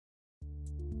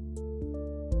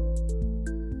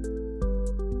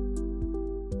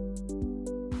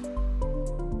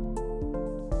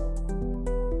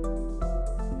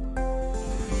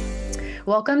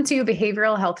Welcome to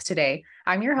Behavioral Health Today.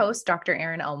 I'm your host, Dr.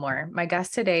 Erin Elmore. My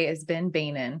guest today is Ben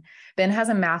Bainan. Ben has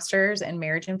a master's in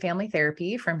marriage and family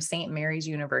therapy from St. Mary's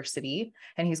University,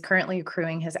 and he's currently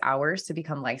accruing his hours to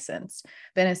become licensed.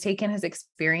 Ben has taken his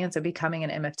experience of becoming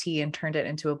an MFT and turned it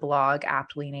into a blog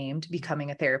aptly named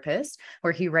Becoming a Therapist,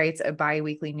 where he writes a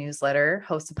bi-weekly newsletter,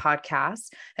 hosts a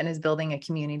podcast, and is building a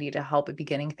community to help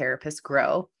beginning therapists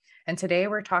grow. And today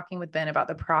we're talking with Ben about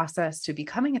the process to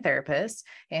becoming a therapist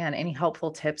and any helpful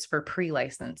tips for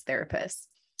pre-licensed therapists.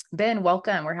 Ben,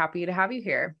 welcome. We're happy to have you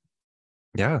here.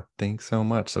 Yeah, thanks so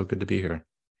much. So good to be here.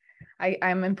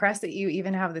 I'm impressed that you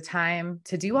even have the time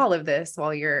to do all of this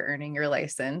while you're earning your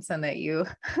license, and that you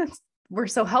were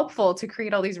so helpful to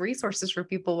create all these resources for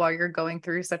people while you're going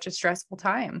through such a stressful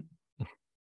time.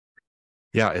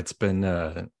 Yeah, it's been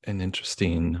an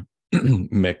interesting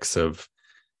mix of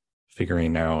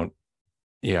figuring out,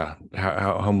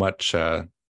 how much time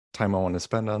I want to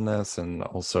spend on this, and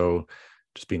also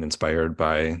just being inspired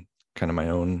by kind of my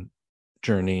own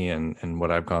journey and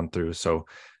what I've gone through. So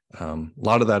a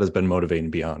lot of that has been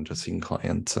motivating beyond just seeing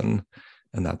clients and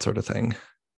that sort of thing.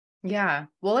 Yeah.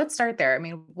 Well, let's start there. I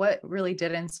mean, what really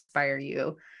did inspire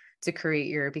you to create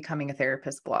your Becoming a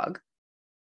Therapist blog?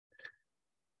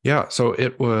 Yeah, so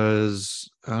it was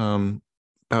about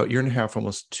a year and a half,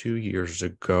 almost 2 years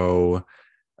ago.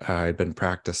 I'd been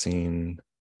practicing,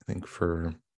 I think,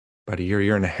 for about a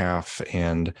year and a half.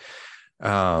 And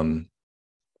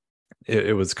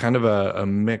it was kind of a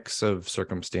mix of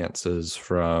circumstances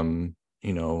from,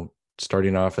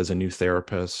 starting off as a new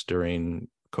therapist during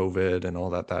COVID and all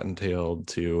that entailed,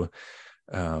 to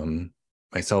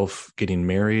myself getting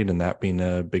married and that being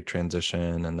a big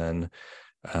transition. And then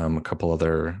a couple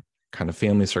other kind of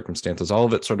family circumstances. All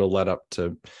of it sort of led up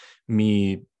to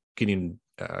me getting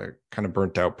kind of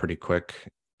burnt out pretty quick,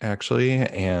 actually.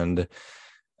 And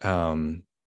from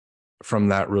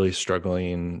that, really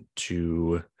struggling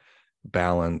to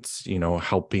balance,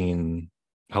 helping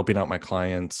out my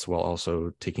clients while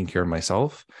also taking care of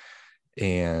myself.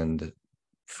 And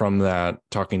from that,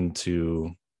 talking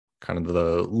to kind of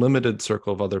the limited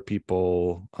circle of other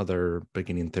people, other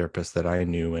beginning therapists that I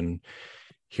knew, and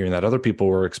hearing that other people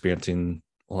were experiencing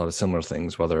a lot of similar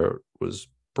things, whether it was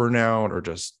burnout or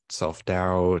just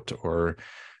self-doubt, or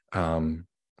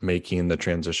making the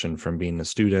transition from being a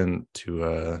student to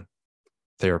a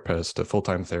therapist, a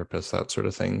full-time therapist, that sort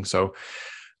of thing. So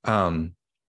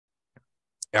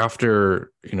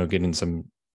after, getting some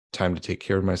time to take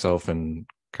care of myself and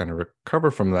kind of recover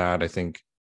from that, I think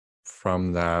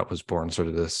from that was born sort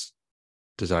of this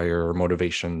desire or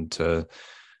motivation to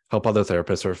help other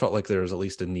therapists, or felt like there was at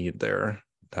least a need there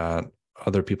that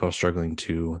other people are struggling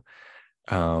to.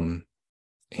 And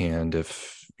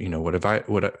if,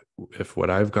 if what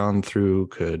I've gone through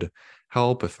could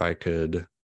help, if I could,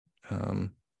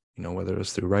 whether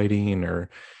it's through writing or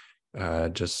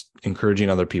just encouraging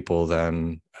other people,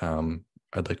 then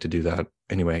I'd like to do that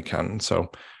any way I can.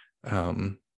 So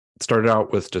it started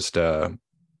out with just a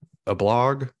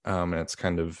blog, and it's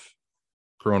kind of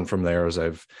grown from there as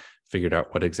I've figured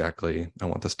out what exactly I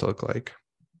want this to look like.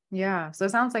 Yeah. So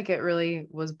it sounds like it really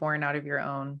was born out of your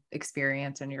own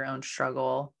experience and your own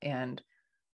struggle. And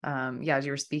as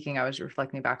you were speaking, I was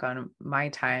reflecting back on my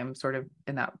time sort of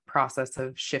in that process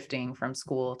of shifting from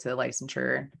school to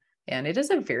licensure. And it is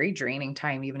a very draining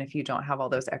time, even if you don't have all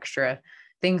those extra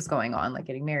things going on, like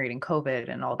getting married and COVID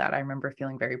and all that. I remember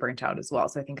feeling very burnt out as well.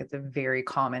 So I think it's a very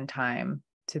common time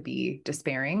to be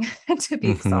despairing, to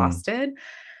be exhausted.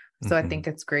 So I think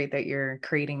it's great that you're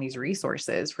creating these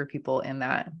resources for people in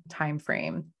that time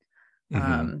frame.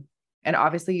 And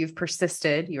obviously you've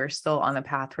persisted. You are still on the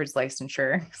path towards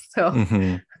licensure.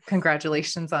 So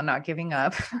congratulations on not giving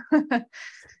up.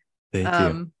 Thank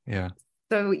you. Yeah.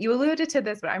 So you alluded to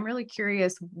this, but I'm really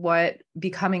curious what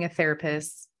becoming a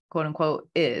therapist, quote unquote,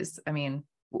 is. I mean,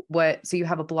 so you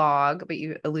have a blog, but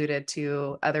you alluded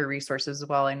to other resources as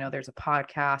well. I know there's a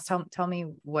podcast. Tell me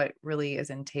what really is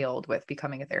entailed with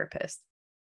becoming a therapist.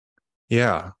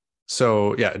 Yeah.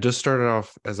 So it just started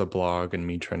off as a blog and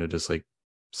me trying to just like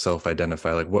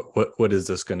self-identify, like what is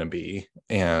this going to be?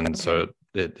 And so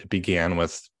it began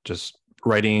with just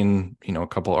writing, a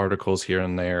couple articles here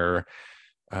and there.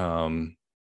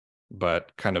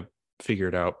 But kind of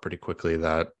figured out pretty quickly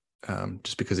that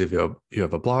just because if you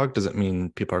have a blog doesn't mean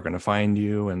people are going to find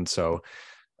you. And so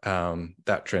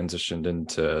that transitioned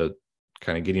into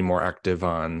kind of getting more active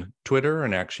on Twitter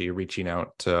and actually reaching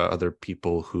out to other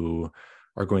people who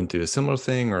are going through a similar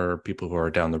thing, or people who are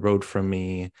down the road from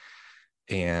me.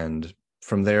 And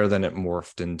from there, then it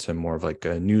morphed into more of like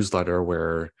a newsletter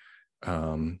where,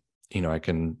 I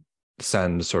can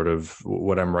send sort of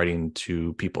what I'm writing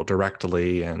to people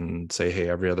directly and say, hey,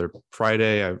 every other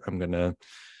Friday, I'm going to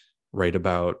write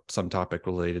about some topic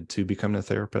related to becoming a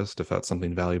therapist. If that's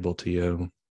something valuable to you,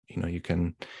 you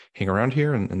can hang around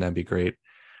here, and that'd be great.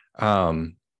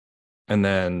 And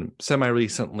then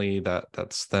semi-recently,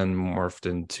 that's then morphed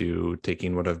into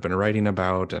taking what I've been writing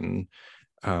about and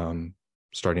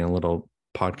starting a little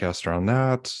podcast around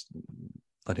that,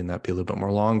 letting that be a little bit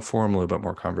more long form, a little bit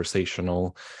more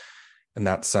conversational in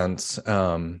that sense.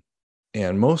 And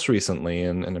most recently,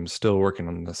 and I'm still working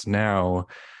on this now,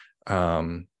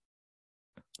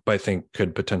 but I think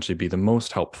could potentially be the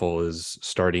most helpful, is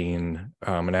starting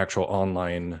an actual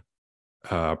online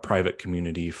private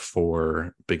community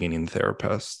for beginning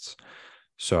therapists.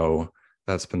 So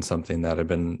that's been something that I've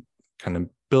been kind of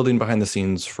building behind the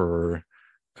scenes for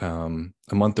a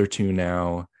month or two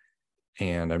now.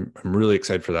 And I'm really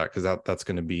excited for that, because that's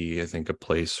going to be, I think, a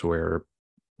place where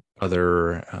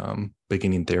other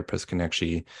beginning therapists can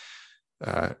actually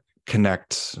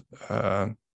connect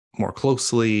more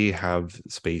closely, have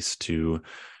space to,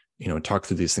 talk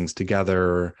through these things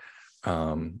together.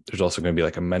 There's also going to be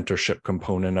like a mentorship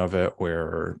component of it,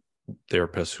 where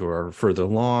therapists who are further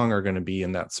along are going to be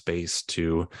in that space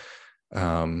to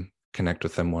connect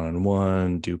with them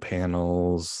one-on-one, do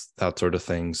panels, that sort of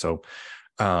thing. So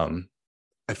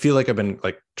I feel like I've been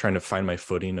like trying to find my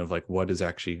footing of like what is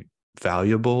actually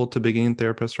valuable to beginning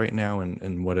therapists right now,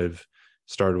 and what I've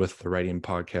started with the writing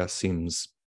podcast seems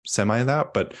semi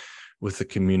that, but with the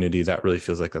community, that really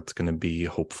feels like that's going to be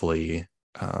hopefully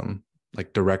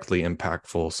like directly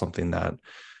impactful, something that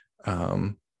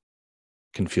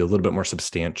can feel a little bit more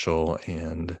substantial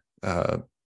and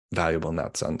valuable in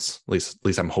that sense. At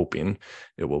least I'm hoping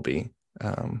it will be.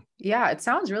 Yeah, it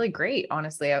sounds really great.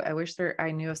 Honestly, I wish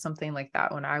I knew of something like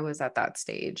that when I was at that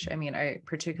stage. I mean, I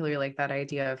particularly like that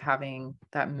idea of having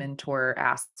that mentor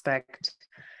aspect,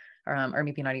 or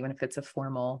maybe not even if it's a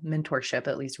formal mentorship,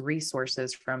 at least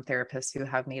resources from therapists who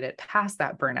have made it past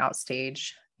that burnout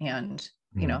stage and,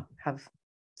 have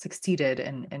succeeded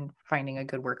in finding a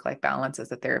good work-life balance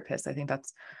as a therapist. I think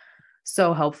that's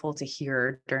so helpful to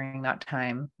hear during that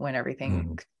time when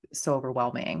everything is so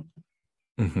overwhelming.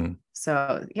 Mm-hmm.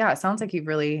 So yeah, it sounds like you've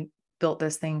really built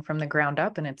this thing from the ground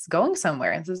up and it's going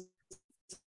somewhere. It's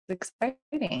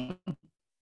exciting.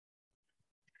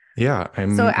 Yeah.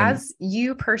 So as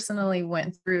you personally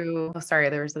went through, sorry,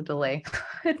 there was a delay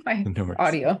in my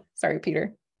audio. Sorry,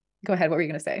 Peter. Go ahead. What were you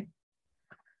going to say?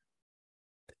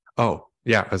 Oh,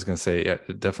 yeah. I was going to say, yeah,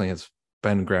 it definitely has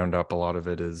been ground up. A lot of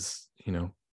it is,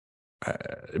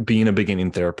 being a beginning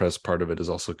therapist. Part of it is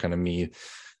also kind of me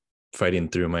fighting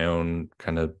through my own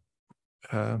kind of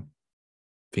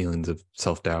feelings of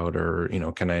self-doubt, or,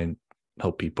 can I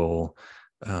help people?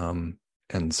 And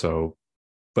so,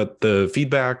 but the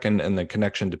feedback and the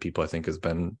connection to people, I think, has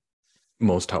been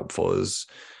most helpful. Is,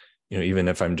 even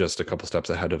if I'm just a couple steps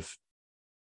ahead of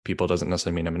people, doesn't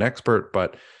necessarily mean I'm an expert,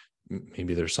 but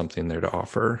maybe there's something there to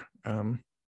offer,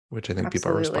 which I think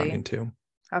people are responding to.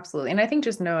 Absolutely. And I think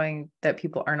just knowing that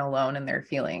people aren't alone in their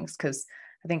feelings, because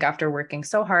I think after working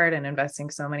so hard and investing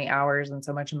so many hours and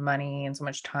so much money and so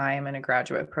much time in a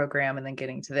graduate program, and then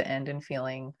getting to the end and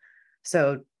feeling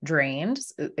so drained,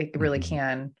 it really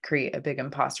can create a big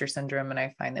imposter syndrome. And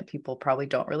I find that people probably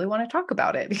don't really want to talk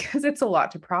about it because it's a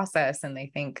lot to process. And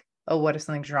they think, oh, what if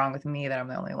something's wrong with me, that I'm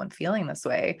the only one feeling this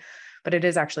way? But it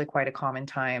is actually quite a common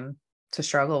time to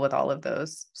struggle with all of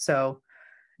those. So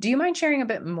do you mind sharing a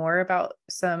bit more about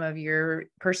some of your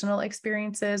personal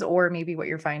experiences, or maybe what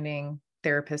you're finding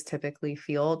therapists typically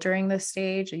feel during this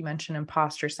stage? You mentioned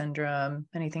imposter syndrome.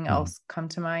 Anything else come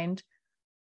to mind?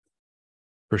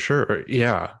 For sure.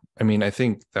 Yeah. I mean, I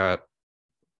think that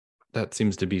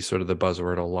seems to be sort of the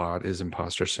buzzword a lot, is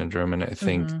imposter syndrome. And I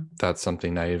think that's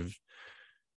something I've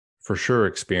for sure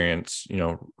experienced,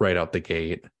 right out the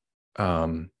gate.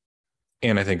 And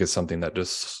I think it's something that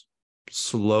just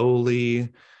slowly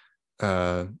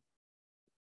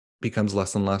becomes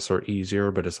less and less, or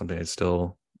easier, but it's something I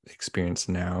still experience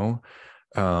now.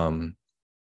 I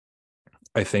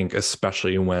think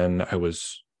especially when I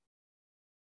was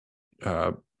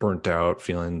burnt out,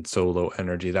 feeling so low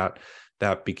energy, that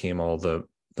became all the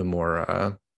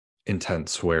more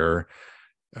intense, where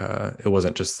it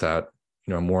wasn't just that,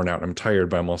 I'm worn out, I'm tired,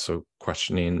 but I'm also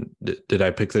questioning, did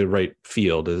I pick the right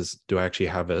field? Do I actually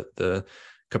have the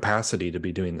capacity to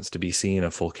be doing this, to be seeing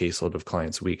a full caseload of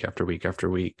clients week after week after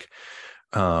week?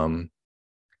 And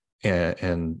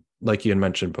like you had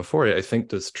mentioned before, I think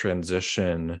this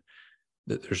transition,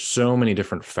 that there's so many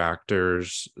different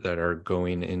factors that are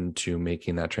going into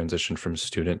making that transition from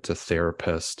student to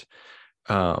therapist.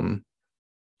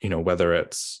 Whether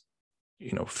it's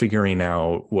figuring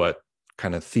out what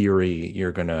kind of theory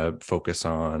you're going to focus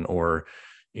on, or,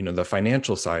 the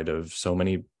financial side of so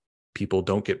many people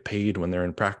don't get paid when they're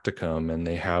in practicum, and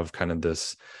they have kind of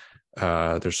this,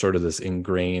 there's sort of this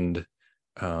ingrained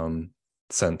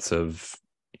sense of,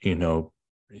 you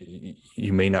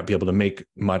may not be able to make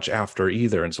much after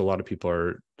either. And so a lot of people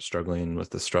are struggling with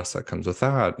the stress that comes with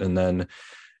that. And then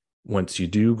once you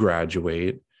do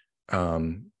graduate,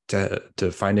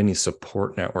 to find any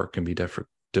support network can be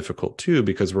difficult too,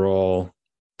 because we're all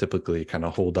typically kind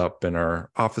of holed up in our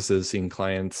offices seeing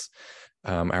clients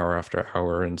hour after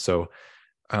hour. And so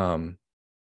I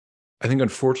think,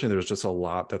 unfortunately, there's just a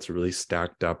lot that's really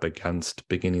stacked up against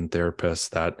beginning therapists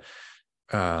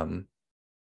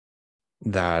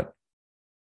that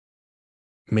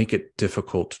make it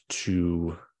difficult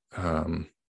to kind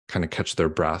of catch their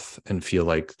breath and feel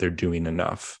like they're doing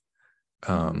enough.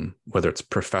 Whether it's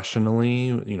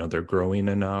professionally, they're growing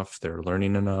enough, they're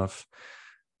learning enough,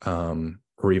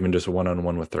 or even just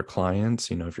one-on-one with their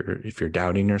clients. If you're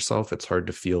doubting yourself, it's hard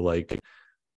to feel like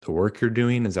the work you're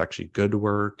doing is actually good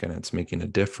work and it's making a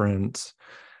difference.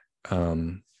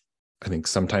 I think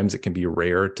sometimes it can be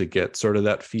rare to get sort of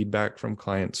that feedback from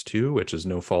clients too, which is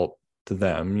no fault to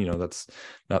them. That's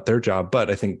not their job. But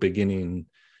I think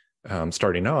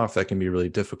starting off, that can be really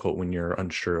difficult when you're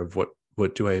unsure of what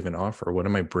do I even offer? What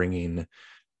am I bringing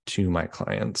to my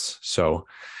clients? So,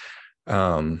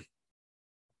 so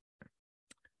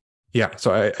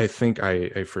I think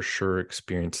I for sure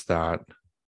experienced that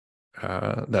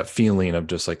feeling of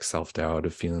just like self-doubt,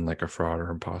 of feeling like a fraud or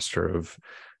imposter, of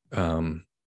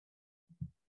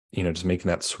just making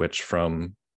that switch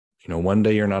from one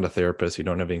day you're not a therapist, you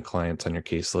don't have any clients on your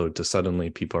caseload, to suddenly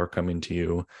people are coming to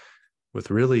you with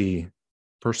really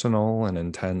personal and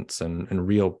intense and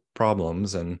real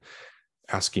problems, and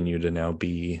asking you to now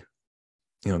be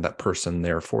that person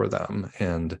there for them.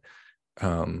 And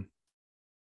I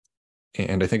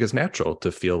think it's natural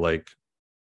to feel like,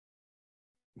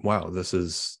 wow, this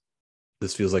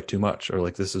feels like too much, or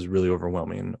like this is really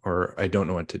overwhelming, or I don't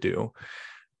know what to do.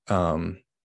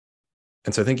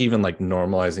 And so I think even like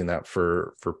normalizing that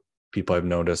for people I've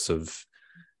noticed, of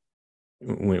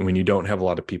when you don't have a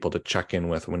lot of people to check in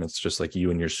with, when it's just like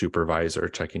you and your supervisor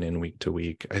checking in week to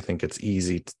week, I think it's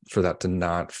easy for that to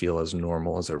not feel as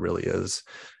normal as it really is.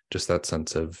 Just that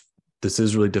sense of, this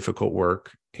is really difficult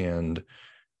work. And,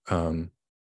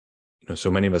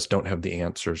 so many of us don't have the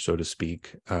answer, so to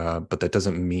speak. But that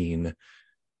doesn't mean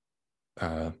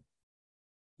you're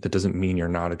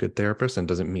not a good therapist, and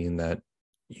doesn't mean that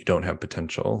you don't have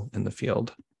potential in the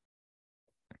field.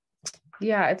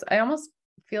 Yeah, I almost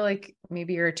feel like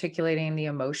maybe you're articulating the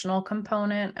emotional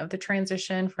component of the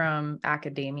transition from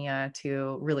academia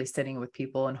to really sitting with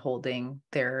people and holding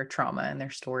their trauma and their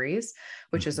stories,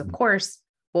 which is, of course,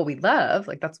 what we love.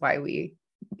 Like, that's why we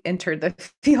entered the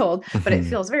field, but it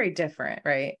feels very different,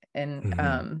 right?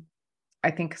 And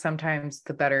I think sometimes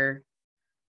the better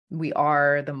we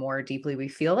are, the more deeply we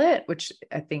feel it, which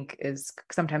I think is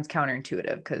sometimes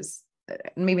counterintuitive, because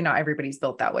maybe not everybody's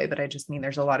built that way, but I just mean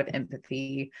there's a lot of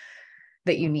empathy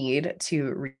that you need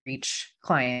to reach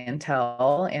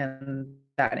clientele, and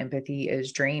that empathy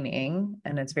is draining,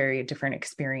 and it's very different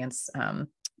experience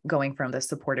going from the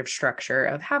supportive structure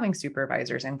of having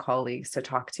supervisors and colleagues to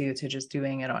talk to just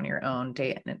doing it on your own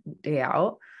day in and day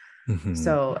out.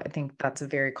 So I think that's a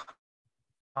very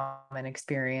common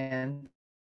experience.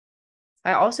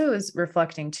 I also was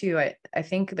reflecting too, I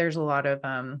think there's a lot of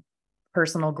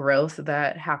personal growth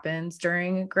that happens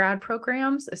during grad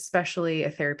programs, especially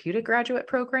a therapeutic graduate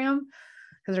program,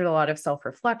 because there's a lot of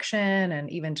self-reflection, and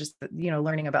even just,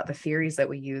 learning about the theories that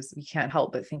we use. We can't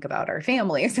help but think about our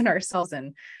families and ourselves.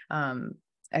 And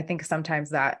I think sometimes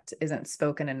that isn't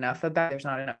spoken enough about. There's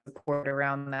not enough support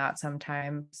around that.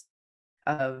 Sometimes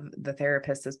of the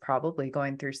therapist is probably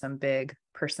going through some big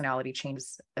personality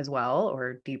changes as well,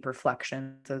 or deep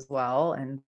reflections as well,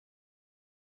 and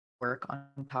work on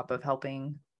top of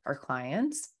helping our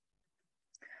clients.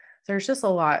 There's just a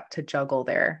lot to juggle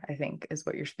there, I think, is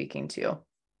what you're speaking to.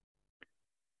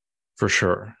 For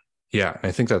sure. Yeah. And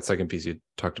I think that second piece you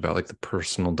talked about, like the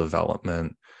personal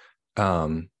development,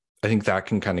 I think that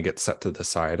can kind of get set to the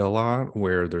side a lot,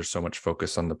 where there's so much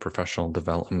focus on the professional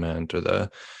development, or the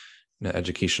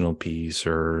educational piece,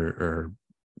 or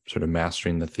sort of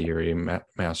mastering the theory,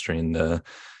 mastering the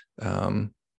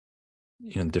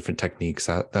different techniques,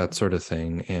 that sort of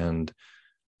thing. And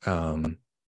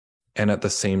at the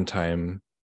same time,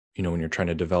 when you're trying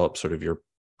to develop sort of your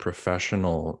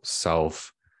professional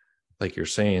self, like you're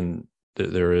saying,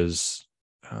 there is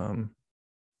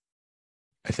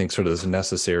I think sort of this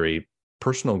necessary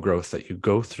personal growth that you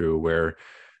go through, where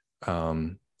a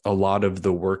lot of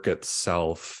the work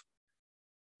itself,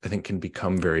 I think, can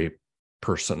become very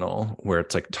personal, where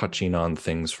it's like touching on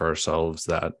things for ourselves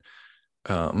that,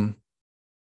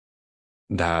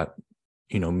 that,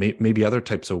 maybe other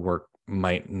types of work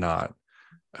might not,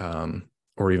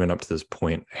 or even up to this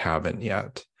point haven't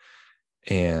yet.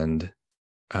 And,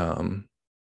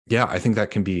 yeah, I think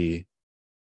that can be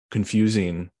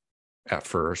confusing at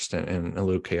first and a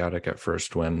little chaotic at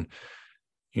first when,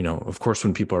 of course,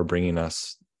 when people are bringing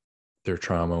us their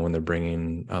trauma, when they're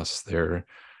bringing us their,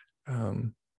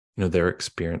 their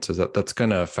experiences, that's going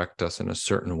to affect us in a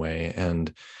certain way.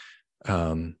 And,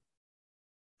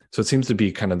 so it seems to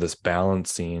be kind of this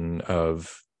balancing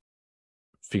of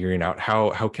figuring out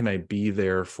how can I be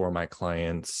there for my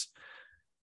clients,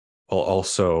 while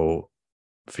also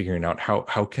figuring out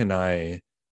how can I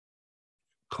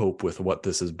cope with what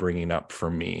this is bringing up for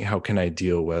me? How can I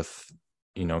deal with,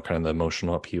 kind of the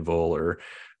emotional upheaval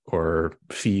or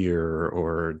fear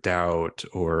or doubt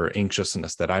or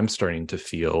anxiousness that I'm starting to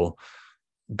feel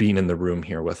being in the room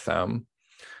here with them.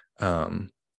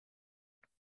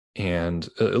 And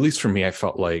at least for me, I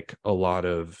felt like a lot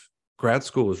of grad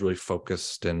school was really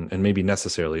focused and maybe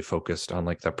necessarily focused on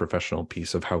like that professional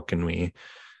piece of how can we,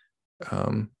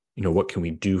 what can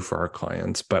we do for our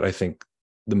clients? But I think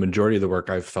the majority of the work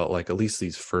I've felt like, at least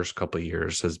these first couple of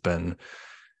years, has been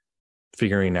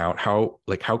figuring out how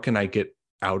can I get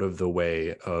out of the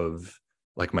way of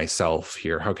like myself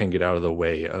here? How can I get out of the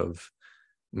way of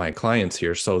my clients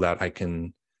here so that I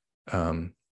can,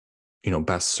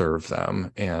 best serve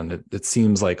them? And it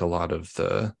seems like a lot of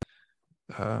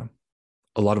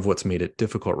what's made it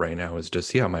difficult right now is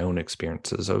just, my own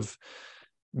experiences of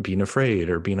being afraid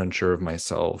or being unsure of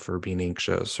myself or being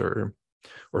anxious or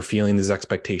feeling these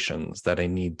expectations that I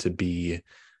need to be,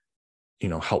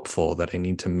 helpful, that I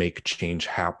need to make change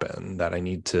happen, that I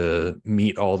need to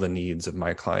meet all the needs of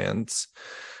my clients.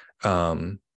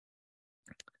 And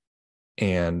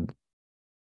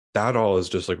that all is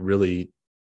just like really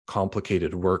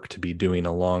complicated work to be doing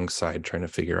alongside trying to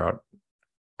figure out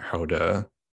how to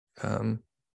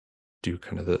do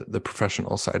kind of the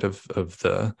professional side of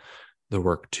the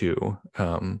work too.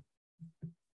 And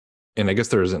I guess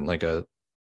there isn't like a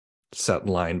set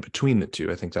line between the two.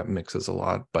 I think that mixes a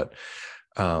lot, but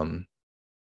I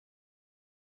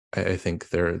think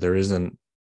there isn't,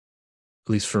 at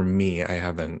least for me, I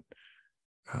haven't,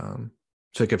 so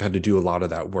like I've had to do a lot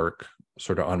of that work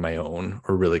sort of on my own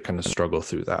or really kind of struggle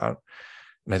through that.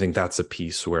 And I think that's a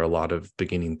piece where a lot of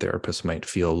beginning therapists might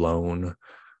feel alone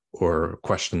or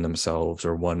question themselves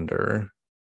or wonder,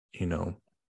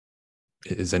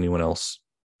 is anyone else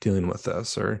dealing with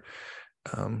this? Or,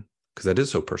 because that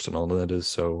is so personal and that is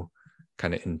so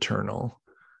kind of internal.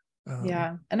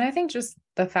 Yeah. And I think just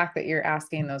the fact that you're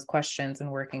asking those questions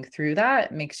and working through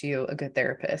that makes you a good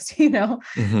therapist,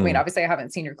 Mm-hmm. I mean, obviously I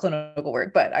haven't seen your clinical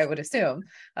work, but I would assume,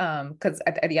 because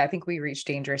I think we reach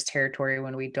dangerous territory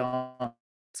when we don't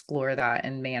explore that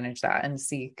and manage that and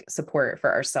seek support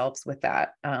for ourselves with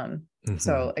that. Mm-hmm.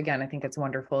 So again, I think it's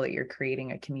wonderful that you're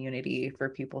creating a community for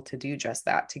people to do just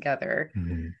that together.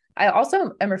 Mm-hmm. I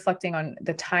also am reflecting on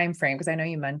the time frame, because I know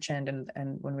you mentioned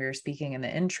and when we were speaking in the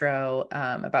intro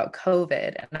about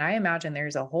COVID, and I imagine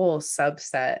there's a whole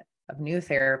subset of new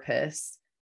therapists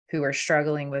who are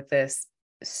struggling with this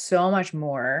so much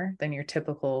more than your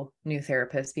typical new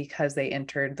therapist because they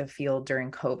entered the field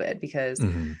during COVID. Because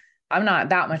Mm-hmm. I'm not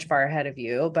that much far ahead of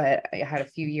you, but I had a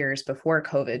few years before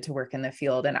COVID to work in the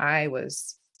field, and I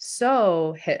was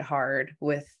so hit hard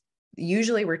with,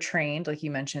 usually we're trained, like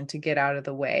you mentioned, to get out of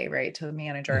the way, right? To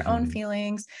manage our own Mm-hmm.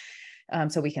 feelings,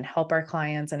 so we can help our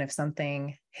clients. And if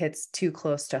something hits too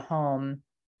close to home,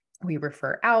 we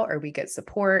refer out or we get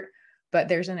support. But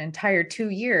there's an entire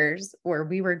 2 years where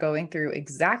we were going through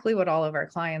exactly what all of our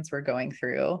clients were going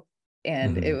through.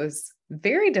 And Mm-hmm. it was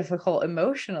very difficult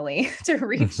emotionally to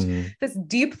reach Mm-hmm. this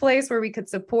deep place where we could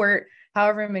support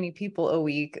however many people a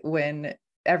week, when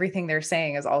everything they're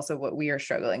saying is also what we are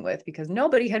struggling with, because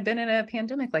nobody had been in a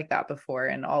pandemic like that before.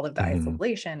 And all of the Mm-hmm.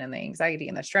 isolation and the anxiety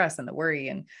and the stress and the worry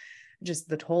and just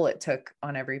the toll it took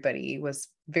on everybody was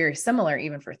very similar,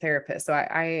 even for therapists. So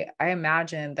I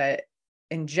imagine that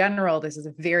in general, this is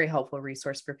a very helpful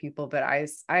resource for people, but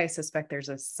I suspect there's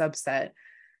a subset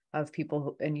of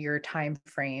people in your time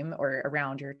frame or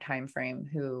around your time frame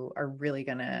who are really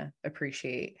going to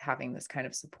appreciate having this kind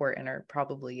of support and are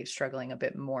probably struggling a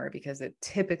bit more, because it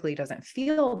typically doesn't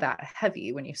feel that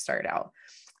heavy when you start out.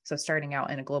 So starting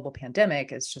out in a global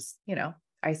pandemic is just,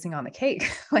 icing on the cake,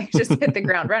 like just hit the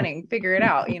ground running, figure it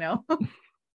out,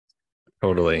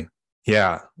 Totally.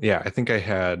 Yeah. I think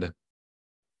I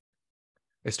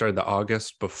started the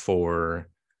August before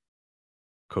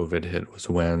COVID hit was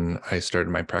when I started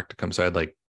my practicum. So I had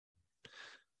like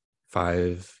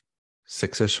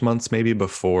 6-ish months maybe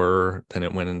before then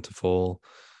it went into full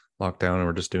lockdown and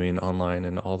we're just doing online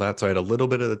and all that. So I had a little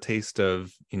bit of the taste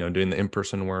of, doing the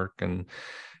in-person work and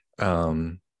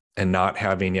not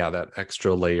having, that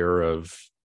extra layer of,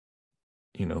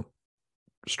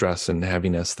 stress and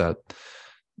heaviness that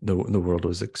the world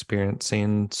was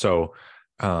experiencing. So,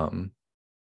 but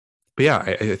yeah,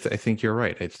 I think you're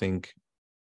right. I think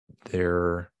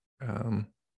there,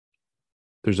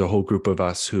 there's a whole group of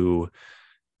us who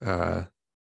had,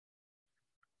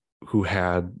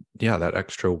 that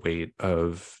extra weight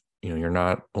of, you're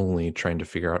not only trying to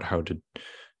figure out how to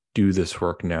do this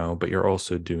work now, but you're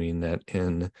also doing that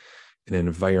in an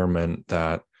environment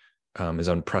that is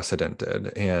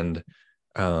unprecedented. And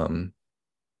I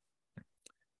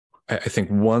think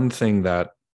one thing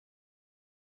that,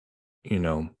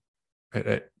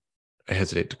 I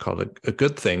hesitate to call it a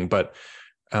good thing, but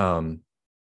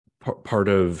part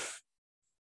of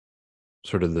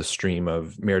sort of the stream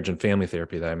of marriage and family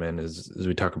therapy that I'm in is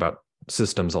we talk about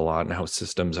systems a lot and how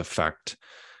systems affect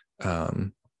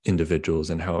individuals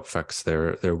and how it affects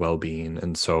their well-being.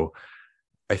 And so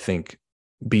I think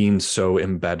being so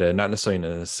embedded, not necessarily in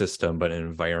a system, but an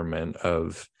environment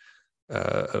of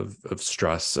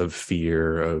stress, of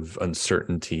fear, of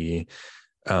uncertainty.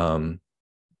 While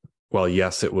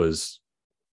yes, it was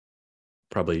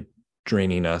probably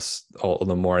draining us all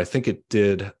the more, I think it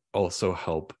did also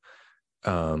help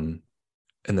in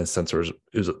the sense where it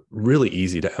was really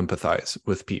easy to empathize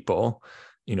with people.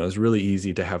 It was really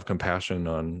easy to have compassion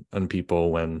on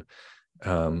people when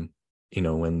when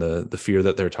the fear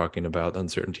that they're talking about, the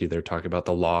uncertainty they're talking about,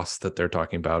 the loss that they're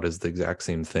talking about is the exact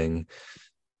same thing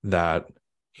that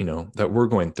that we're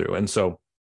going through. And so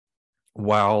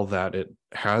while that it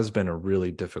has been a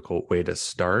really difficult way to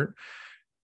start,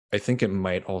 I think it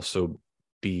might also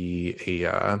be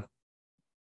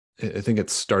I think it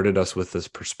started us with this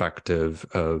perspective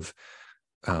of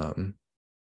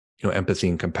empathy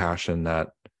and compassion that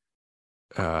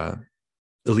at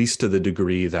least to the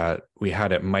degree that we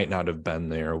had, it might not have been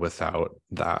there without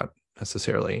that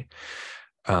necessarily.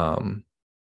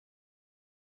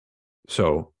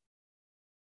 So,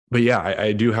 but yeah,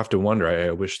 I do have to wonder.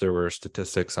 I wish there were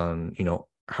statistics on,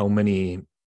 how many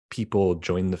people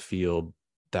joined the field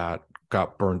that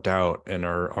got burnt out and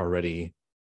are already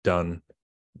done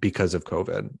because of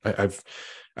COVID. I've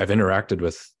interacted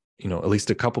with, at least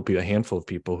a handful of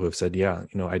people who have said, yeah,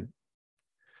 I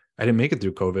didn't make it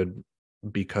through COVID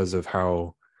because of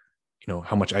how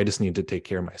much I just need to take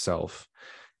care of myself.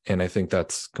 And I think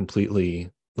that's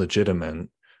completely legitimate.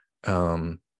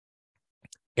 And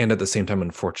at the same time,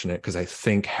 unfortunate, because I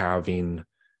think having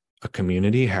a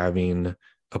community, having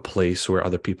a place where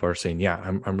other people are saying, yeah,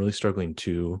 I'm really struggling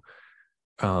too.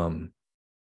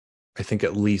 I think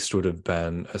at least would have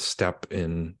been a step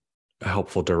in a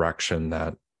helpful direction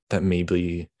that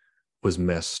maybe was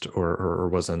missed or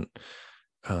wasn't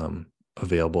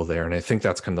available there. And I think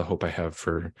that's kind of the hope I have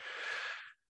for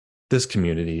this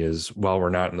community is while we're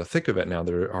not in the thick of it now,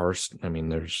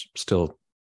 there's still,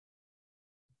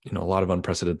 a lot of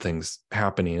unprecedented things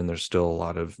happening, and there's still a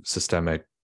lot of systemic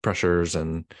pressures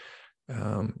and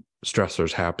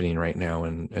stressors happening right now.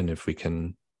 And if we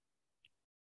can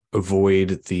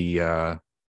avoid the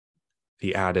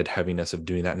added heaviness of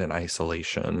doing that in an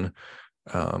isolation,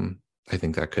 I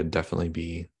think that could definitely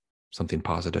be something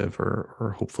positive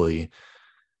or hopefully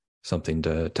something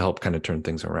to help kind of turn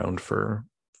things around for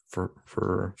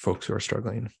folks who are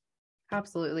struggling.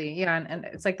 Absolutely. Yeah. And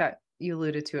it's like that, you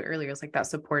alluded to it earlier. It's like that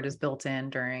support is built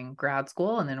in during grad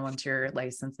school. And then once you're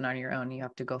licensed and on your own, you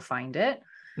have to go find it.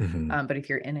 Mm-hmm. But if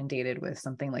you're inundated with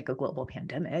something like a global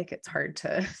pandemic, it's hard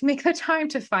to make the time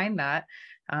to find that.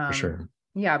 For sure.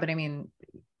 Yeah. But I mean,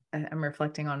 I'm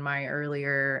reflecting on my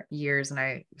earlier years and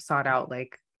I sought out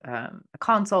like a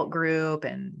consult group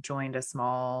and joined a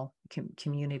small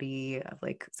community of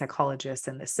like psychologists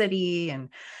in the city. And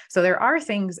so there are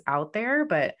things out there,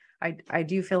 but I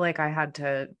do feel like I had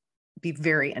to be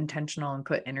very intentional and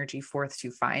put energy forth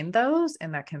to find those.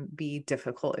 And that can be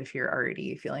difficult if you're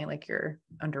already feeling like you're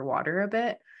underwater a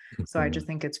bit. So I just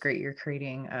think it's great you're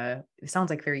creating it sounds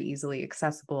like very easily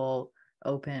accessible,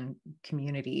 open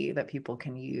community that people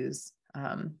can use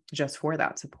just for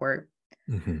that support.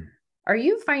 Mm-hmm. Are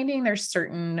you finding there's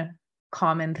certain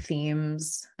common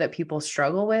themes that people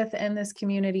struggle with in this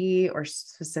community or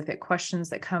specific questions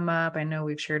that come up? I know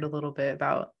we've shared a little bit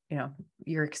about,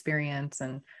 your experience,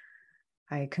 and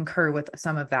I concur with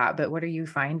some of that, but what are you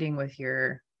finding with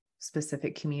your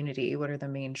specific community? What are the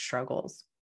main struggles?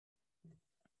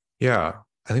 Yeah,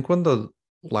 I think one of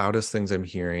loudest things I'm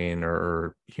hearing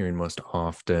or hearing most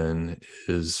often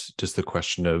is just the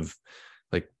question of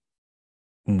like,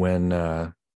 when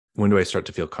do I start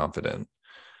to feel confident?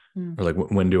 Mm. Or like,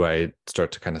 when do I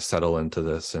start to kind of settle into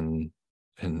this and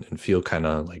feel kind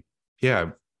of like,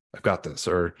 yeah, I've got this,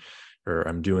 or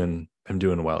I'm doing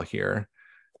well here.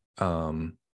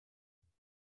 Um,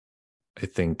 I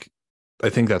think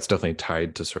that's definitely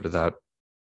tied to sort of that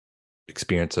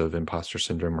experience of imposter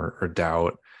syndrome or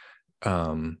doubt.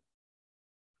 Um,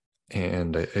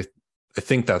 and I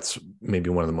think that's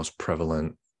maybe one of the most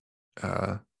prevalent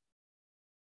uh,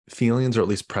 feelings, or at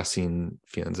least pressing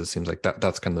feelings. It seems like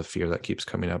that's kind of the fear that keeps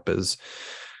coming up is,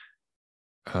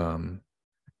 um,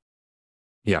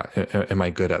 yeah, am I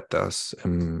good at this?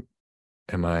 Am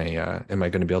I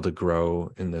going to be able to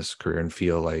grow in this career and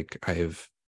feel like I've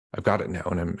got it now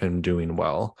and I'm doing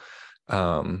well?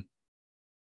 Um,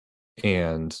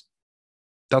 and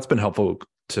that's been helpful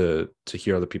to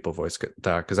hear other people voice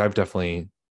that, because I've definitely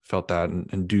felt that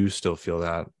and do still feel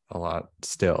that a lot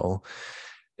still.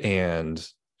 And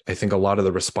I think a lot of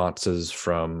the responses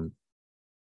from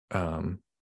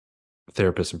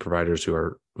therapists and providers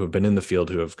who have been in the field,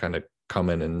 who have kind of come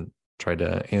in and tried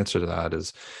to answer to that,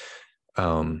 is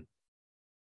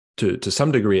to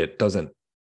some degree it doesn't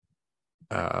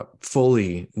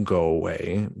fully go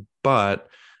away, but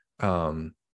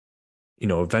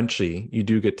eventually you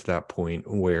do get to that point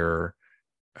where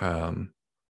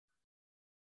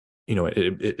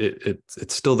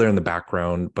it's still there in the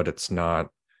background, but it's not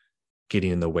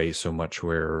getting in the way so much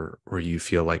where you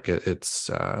feel like it's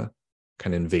kind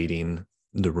of invading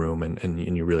the room,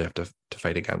 and you really have to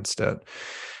fight against it.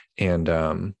 And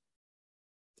I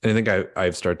think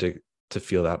I've started to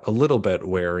feel that a little bit,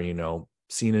 where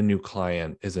seeing a new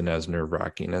client isn't as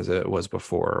nerve-wracking as it was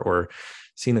before, or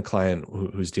seeing a client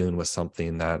who's dealing with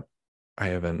something that I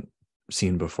haven't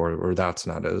seen before, or that's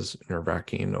not as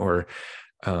nerve-wracking, or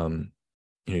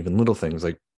even little things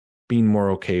like being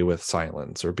more okay with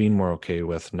silence, or being more okay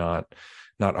with not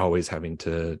always having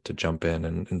to jump in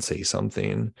and say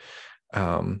something.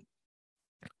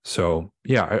 So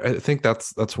yeah, I think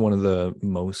that's one of the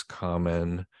most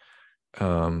common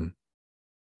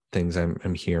things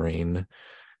I'm hearing.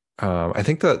 I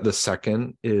think that the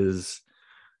second is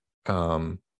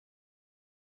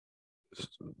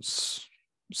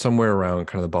somewhere around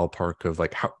kind of the ballpark of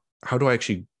like, how do I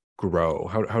actually grow?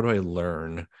 How do I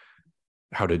learn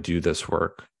how to do this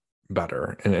work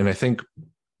better? And I think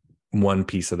one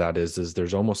piece of that is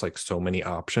there's almost like so many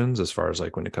options as far as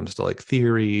like when it comes to like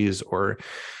theories or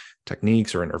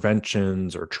techniques or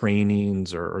interventions or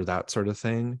trainings or that sort of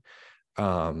thing.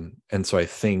 And so I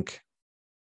think,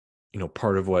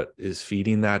 part of what is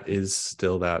feeding that is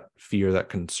still that fear, that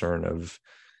concern of,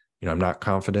 I'm not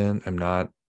confident, I'm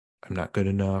not good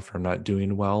enough, or I'm not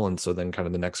doing well. And so then kind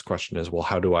of the next question is, well,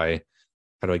 how do I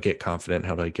get confident?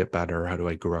 How do I get better? How do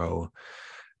I grow?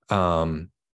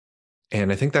 And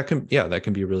I think that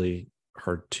can be really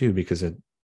hard too, because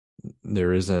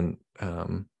there isn't,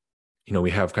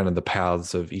 we have kind of the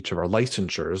paths of each of our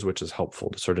licensures, which is helpful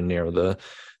to sort of narrow the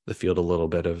field a little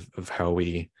bit of how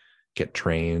we get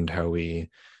trained, how we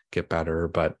get better.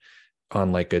 But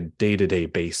on like a day-to-day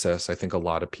basis, I think a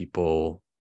lot of people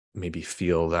maybe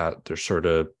feel that they're sort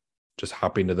of just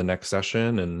hopping to the next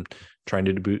session and trying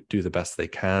to do the best they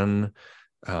can,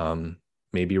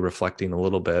 maybe reflecting a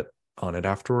little bit on it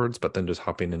afterwards, but then just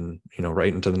hopping in,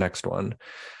 right into the next one.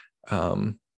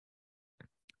 And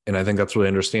I think that's really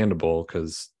understandable,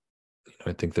 because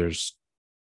I think there's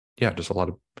just a lot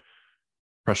of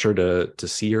pressure to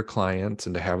see your clients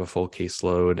and to have a full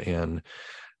caseload. And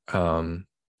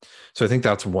so I think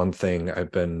that's one thing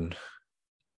I've been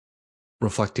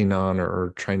reflecting on,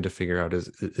 or trying to figure out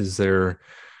is there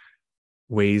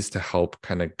ways to help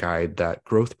kind of guide that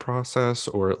growth process,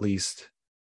 or at least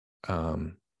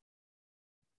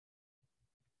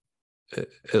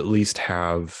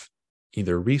have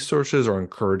either resources or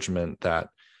encouragement that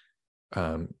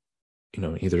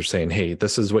either saying, hey,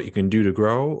 this is what you can do to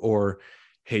grow, or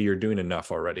hey, you're doing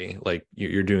enough already, like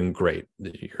you're doing great,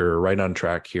 you're right on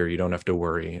track here, you don't have to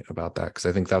worry about that. Because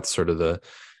I think that's sort of the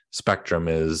spectrum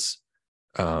is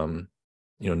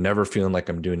never feeling like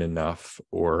I'm doing enough,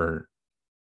 or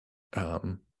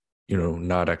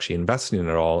not actually investing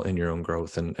at all in your own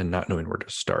growth, and not knowing where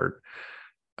to start.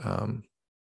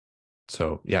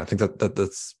 So yeah, I think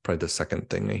that's probably the second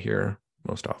thing I hear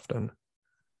most often.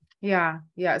 Yeah.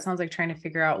 Yeah. It sounds like trying to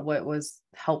figure out what was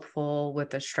helpful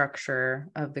with the structure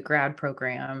of the grad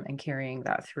program and carrying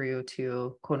that through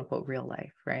to quote unquote real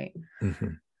life, right? Mm-hmm.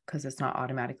 Because it's not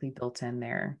automatically built in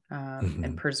there, Mm-hmm.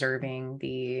 and preserving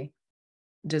the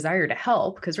desire to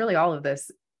help. Because really all of this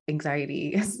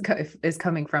anxiety is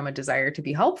coming from a desire to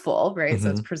be helpful, right? So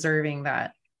it's preserving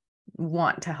that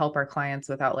want to help our clients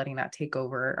without letting that take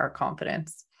over our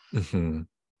confidence.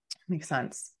 Makes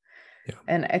sense. Yeah.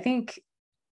 And I think,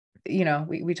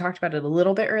 we talked about it a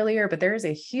little bit earlier, but there is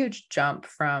a huge jump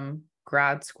from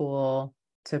grad school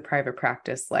to private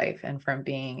practice life, and from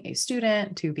being a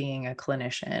student to being a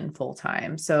clinician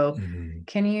full-time. So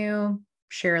can you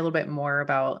share a little bit more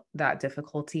about that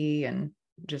difficulty, and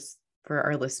just for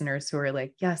our listeners who are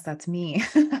like, yes, that's me,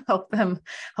 help them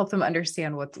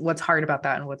understand what's hard about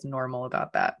that and what's normal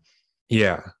about that?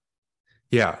 Yeah.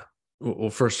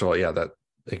 Well, first of all, that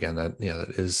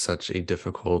is such a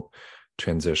difficult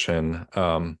transition.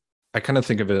 I kind of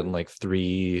think of it in like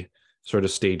three sort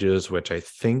of stages, which I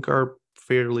think are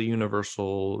fairly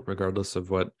universal regardless of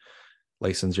what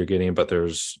license you're getting. But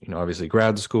there's, obviously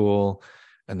grad school,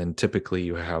 and then typically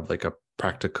you have like a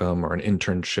practicum or an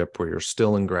internship where you're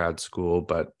still in grad school,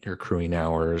 but you're accruing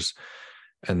hours.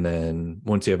 And then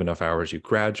once you have enough hours, you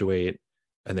graduate,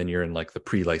 and then you're in like the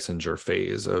pre-licensure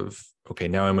phase of, okay,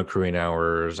 now I'm accruing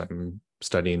hours, I'm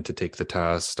studying to take the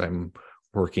test, I'm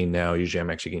working now, usually I'm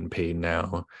actually getting paid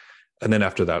now. And then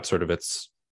after that, sort of it's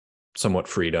somewhat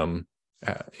freedom,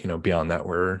 beyond that,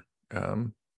 where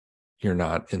you're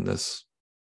not in this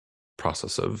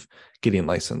process of getting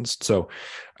licensed. So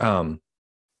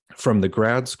from the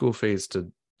grad school phase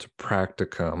to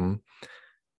practicum,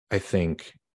 I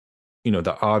think,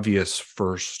 the obvious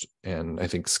first and I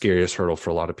think scariest hurdle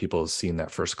for a lot of people is seeing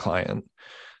that first client.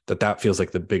 That feels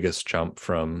like the biggest jump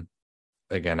from,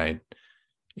 again,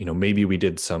 maybe we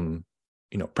did some,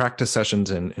 practice sessions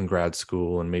in grad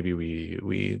school, and maybe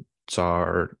we saw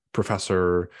our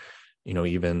professor,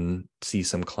 even see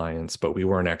some clients, but we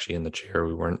weren't actually in the chair.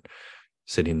 We weren't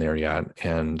sitting there yet.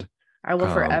 And I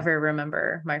will forever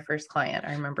remember my first client.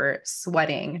 I remember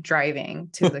sweating, driving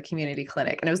to the community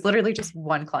clinic, and it was literally just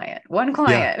one client,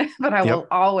 but I will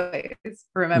always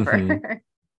remember.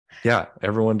 Yeah,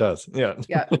 everyone does. Yeah.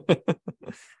 Yeah.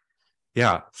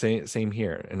 Yeah, same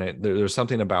here. And there's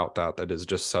something about that is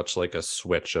just such like a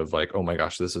switch of like, oh my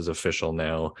gosh, this is official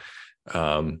now.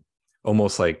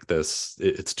 Almost like this,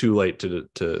 it's too late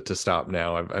to stop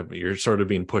now. You're sort of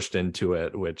being pushed into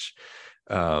it, which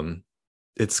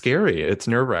it's scary. It's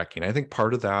nerve-wracking. I think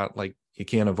part of that, like, you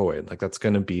can't avoid, like, that's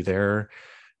going to be there.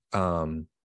 And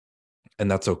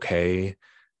that's okay.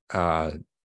 And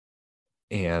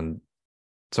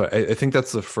so I think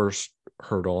that's the first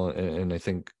hurdle. And I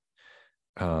think,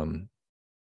 I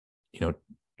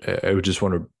would just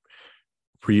want to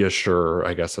reassure,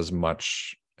 I guess, as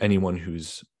much anyone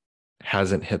who's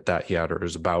hasn't hit that yet or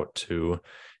is about to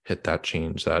hit that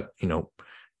change, that,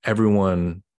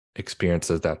 everyone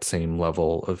experiences that same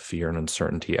level of fear and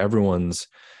uncertainty. Everyone's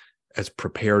as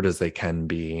prepared as they can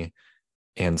be,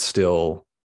 and still,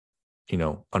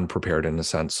 unprepared in a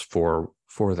sense for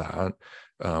that.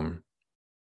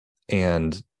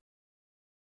 And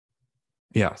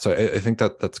yeah, so I think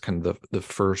that's kind of the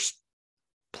first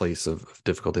place of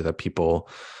difficulty that people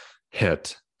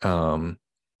hit.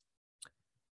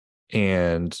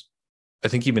 And I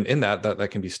think even in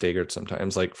that can be staggered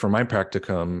sometimes. Like for my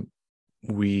practicum,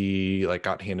 we like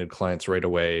got handed clients right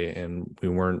away, and we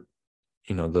weren't,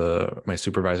 my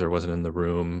supervisor wasn't in the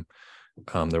room.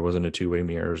 There wasn't a two-way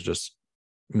mirror. It was just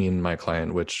me and my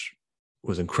client, which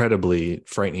was incredibly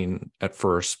frightening at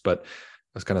first, but I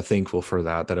was kind of thankful for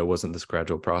that it wasn't this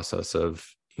gradual process of,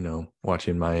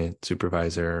 watching my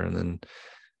supervisor and then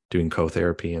doing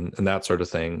co-therapy and that sort of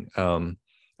thing.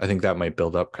 I think that might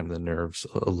build up kind of the nerves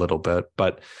a little bit,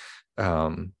 but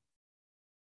yeah,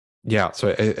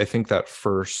 so I think that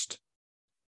first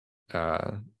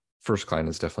client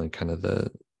is definitely kind of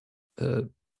the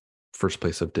first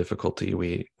place of difficulty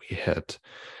we hit.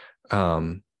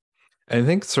 And I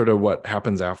think sort of what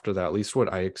happens after that, at least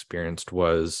what I experienced,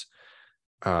 was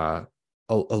a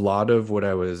lot of what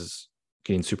I was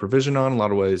getting supervision on, a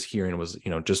lot of what I was hearing was,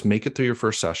 just make it through your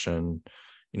first session,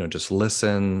 just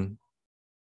listen,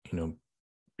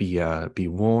 be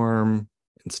warm,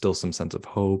 instill some sense of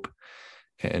hope,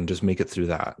 and just make it through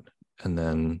that. And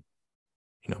then,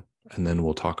 and then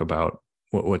we'll talk about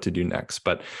what to do next.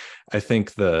 But I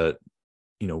think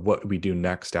what we do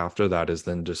next after that is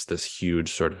then just this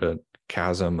huge sort of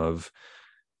chasm of,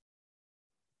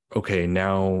 okay,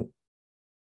 now,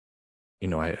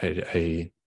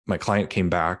 my client came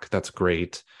back, that's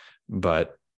great,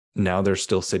 but now they're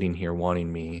still sitting here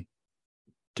wanting me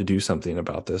to do something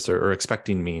about this, or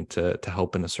expecting me to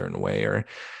help in a certain way, or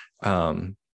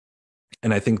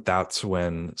and I think that's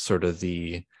when sort of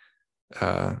the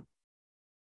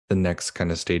next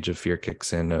kind of stage of fear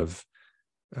kicks in of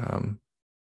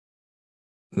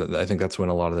I think that's when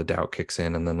a lot of the doubt kicks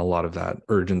in, and then a lot of that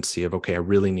urgency of, okay, I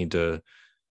really need to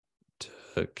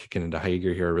kick it into high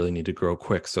gear here. I really need to grow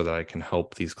quick so that I can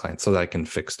help these clients, so that I can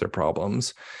fix their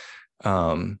problems.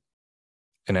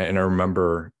 And I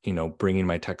remember, bringing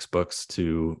my textbooks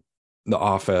to the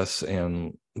office,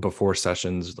 and before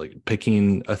sessions, like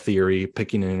picking a theory,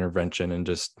 picking an intervention, and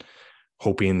just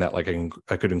hoping that like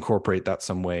I could incorporate that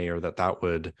some way, or that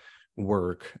would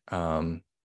work.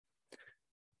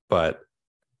 But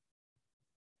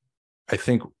I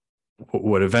think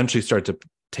what eventually started to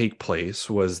take place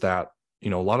was that, a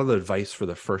lot of the advice for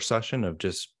the first session of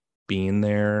just being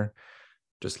there,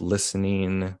 just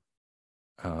listening,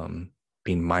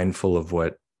 being mindful of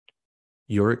what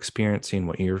you're experiencing,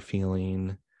 what you're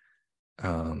feeling,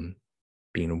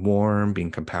 being warm,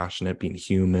 being compassionate, being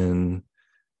human,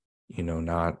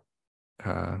 not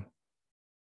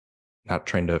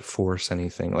trying to force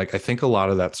anything. Like, I think a lot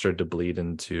of that started to bleed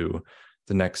into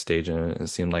the next stage, and it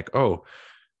seemed like, oh,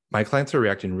 my clients are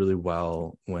reacting really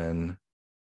well when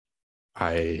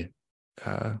I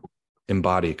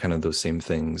embody kind of those same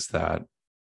things that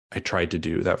I tried to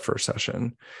do that first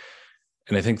session.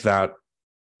 And I think that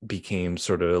became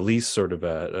sort of, at least sort of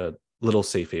a little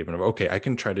safe haven of, okay, I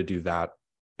can try to do that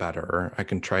better. I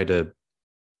can try to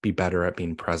be better at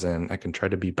being present. I can try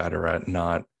to be better at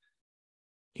not,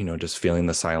 just feeling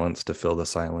the silence to fill the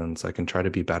silence. I can try to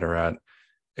be better at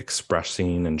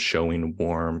expressing and showing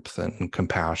warmth and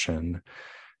compassion.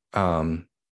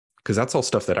 Because that's all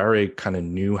stuff that I already kind of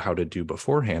knew how to do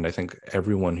beforehand. I think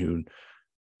everyone who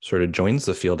sort of joins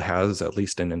the field has at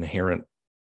least an inherent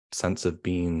sense of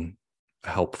being a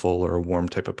helpful or a warm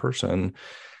type of person.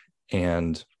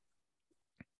 And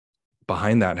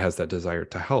behind that has that desire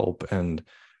to help. And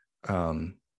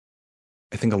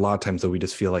I think a lot of times, though, we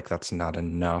just feel like that's not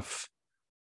enough,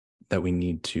 that we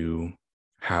need to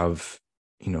have,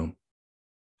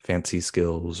 fancy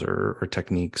skills or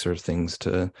techniques or things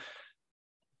to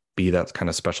be that kind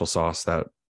of special sauce that,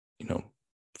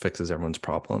 fixes everyone's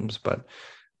problems. But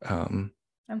and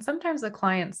sometimes the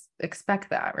clients expect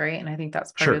that, right? And I think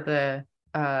that's part sure. of the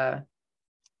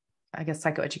I guess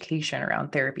psychoeducation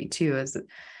around therapy too, is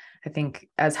I think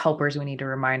as helpers, we need to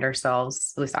remind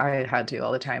ourselves, at least I had to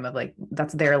all the time, of like,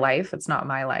 that's their life. It's not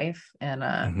my life.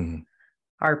 And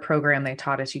our program, they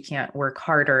taught us you can't work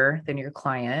harder than your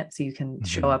client. So you can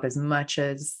show up as much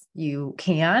as you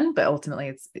can, but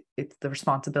ultimately it's the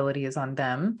responsibility is on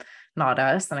them, not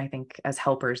us. And I think as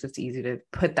helpers, it's easy to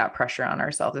put that pressure on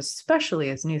ourselves,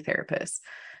 especially as new therapists.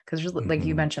 Because like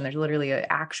you mentioned, there's literally an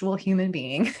actual human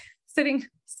being sitting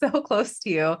so close to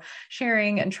you,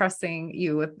 sharing and trusting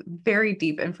you with very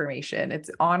deep information.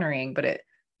 It's honoring, but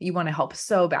you want to help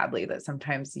so badly that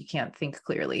sometimes you can't think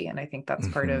clearly. And I think that's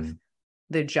part of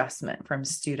the adjustment from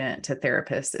student to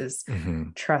therapist, is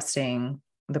trusting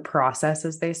the process,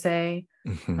 as they say.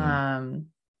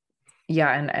 Yeah.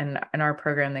 And in our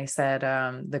program, they said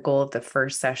the goal of the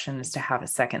first session is to have a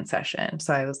second session.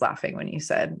 So I was laughing when you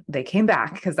said they came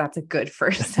back, because that's a good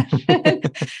first session.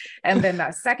 And then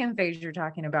that second phase you're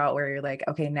talking about, where you're like,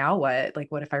 okay, now what? Like,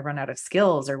 what if I run out of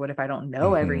skills, or what if I don't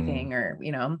know everything, or,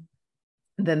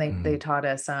 then they taught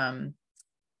us,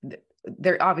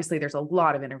 there's a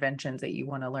lot of interventions that you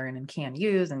want to learn and can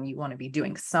use, and you want to be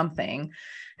doing something.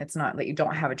 It's not that you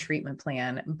don't have a treatment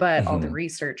plan, but all the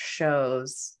research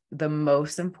shows the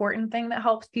most important thing that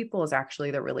helps people is actually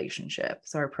the relationship.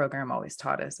 So our program always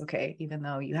taught us, okay, even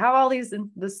though you have all these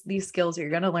skills that you're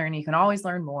going to learn, you can always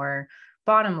learn more.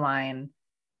 Bottom line,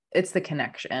 it's the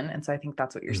connection. And so I think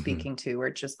that's what you're speaking to, where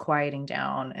it's just quieting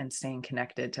down and staying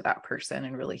connected to that person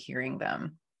and really hearing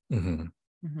them.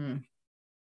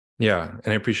 Yeah.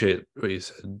 And I appreciate what you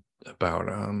said about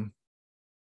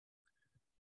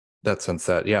that sense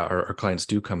that, yeah, our clients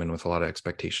do come in with a lot of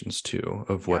expectations too,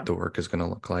 of what the work is going to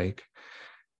look like.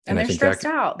 And they're stressed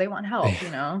out. They want help,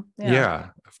 Yeah,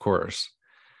 of course.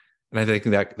 And I think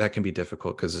that can be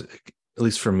difficult, because at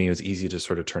least for me, it was easy to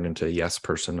sort of turn into a yes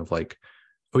person of like,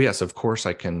 oh yes, of course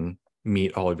I can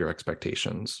meet all of your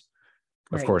expectations.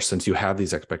 Of course, since you have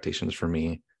these expectations for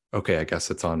me, okay, I guess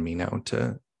it's on me now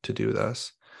to do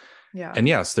this. Yeah. And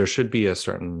yes, there should be a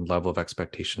certain level of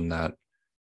expectation that,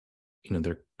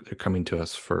 they're coming to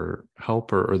us for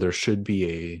help, or there should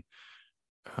be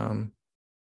a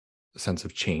sense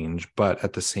of change. But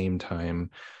at the same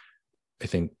time, I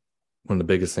think one of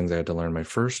the biggest things I had to learn my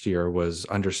first year was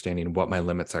understanding what my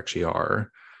limits actually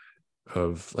are,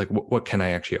 of like, what can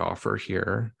I actually offer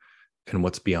here, and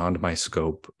what's beyond my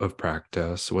scope of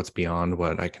practice, what's beyond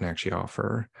what I can actually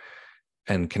offer.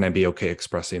 And can I be okay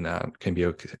expressing that? Can be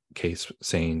okay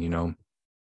saying,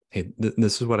 hey,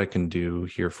 this is what I can do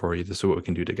here for you. This is what we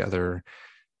can do together.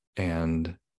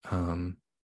 and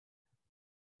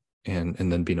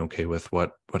and then being okay with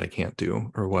what I can't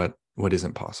do or what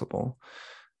isn't possible.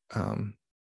 And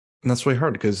that's really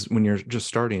hard because when you're just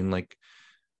starting, like,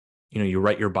 you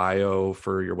write your bio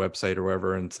for your website or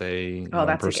whatever and say, Oh, I'm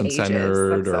that took person ages.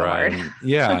 centered, That's so or hard.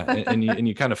 and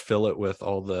you kind of fill it with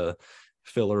all the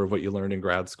filler of what you learned in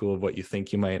grad school, of what you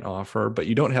think you might offer, but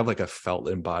you don't have like a felt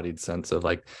embodied sense of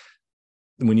like,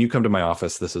 when you come to my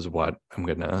office, this is what I'm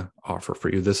going to offer for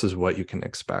you. This is what you can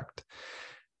expect.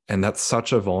 And that's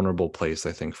such a vulnerable place,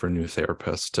 I think, for new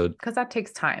therapists to, Because that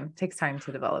takes time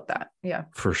to develop that. Yeah.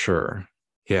 for sure.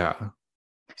 Yeah.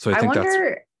 So I I think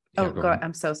wonder, yeah, oh, go go, ahead.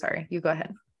 I'm so sorry. You go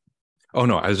ahead. Oh,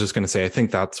 no, I was just going to say, I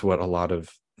think that's what a lot of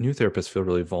new therapists feel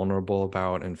really vulnerable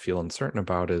about and feel uncertain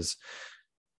about, is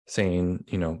saying,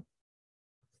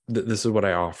 this is what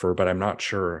I offer, but I'm not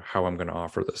sure how I'm going to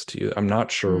offer this to you. I'm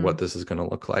not sure what this is going to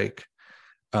look like.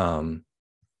 Um,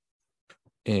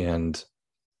 and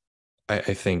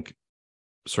I think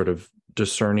sort of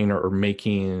discerning or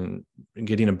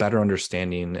getting a better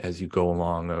understanding as you go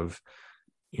along of,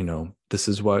 this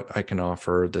is what I can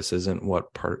offer. This isn't what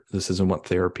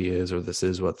therapy is, or this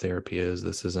is what therapy is.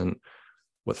 This isn't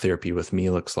what therapy with me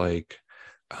looks like.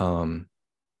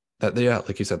 That, yeah,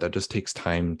 like you said, that just takes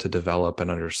time to develop and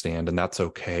understand. And that's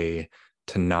okay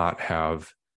to not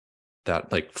have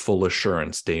that like full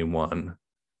assurance day one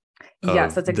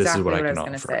Yes, of that's this is what exactly I what I can was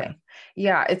going to offer. say.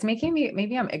 Yeah, it's making me,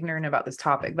 maybe I'm ignorant about this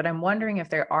topic, but I'm wondering if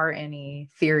there are any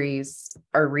theories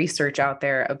or research out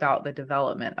there about the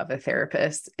development of a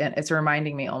therapist. And it's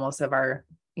reminding me almost of our,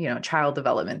 child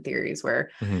development theories,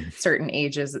 where Mhm. certain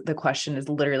ages, the question is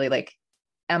literally like,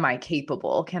 am I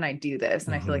capable? Can I do this?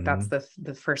 And I feel like that's Mhm.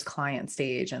 the first client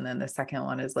stage. And then the second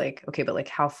one is like, okay, but like,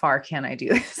 how far can I do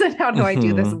this? And how do I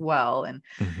do this Mhm. well? And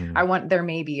Mhm. there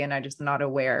may be, and I just not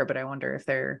aware, but I wonder if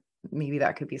maybe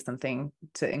that could be something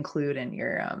to include in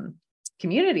your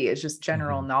community, is just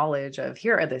general Mhm. knowledge of,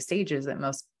 here are the stages that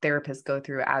most therapists go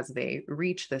through as they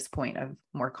reach this point of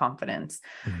more confidence.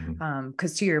 Mhm.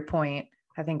 Because to your point,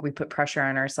 I think we put pressure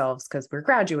on ourselves because we're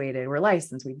graduated, we're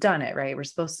licensed, we've done it, right? We're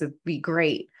supposed to be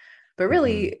great. But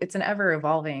really, Mhm. it's an ever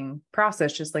evolving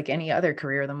process, just like any other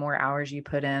career. The more hours you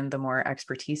put in, the more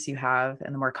expertise you have,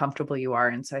 and the more comfortable you are.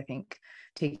 And so I think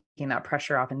taking that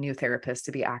pressure off a new therapist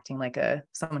to be acting like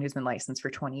someone who's been licensed for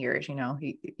 20 years,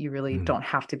 you really Mhm. don't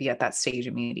have to be at that stage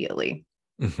immediately.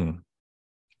 Mhm.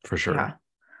 For Yeah. sure.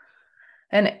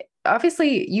 And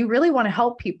obviously, you really want to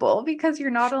help people, because you're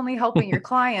not only helping your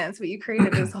clients, but you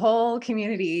created this whole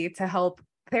community to help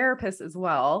therapists as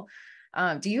well.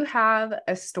 Do you have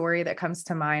a story that comes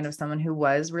to mind of someone who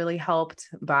was really helped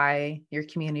by your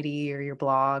community or your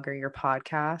blog or your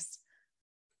podcast?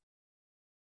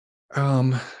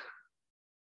 Um,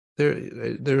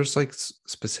 there's like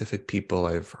specific people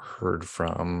I've heard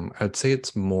from. I'd say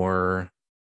it's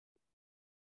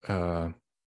uh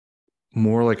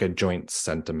more like a joint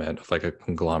sentiment of like a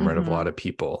conglomerate of a lot Mm-hmm. of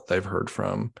people that I've heard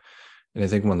from. And I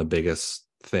think one of the biggest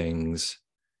things,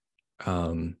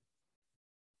 um,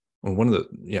 well, one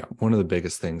of the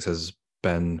biggest things has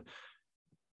been,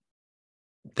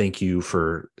 thank you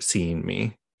for seeing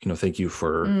me. Thank you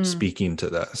for Mm. speaking to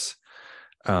this.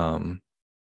 Um,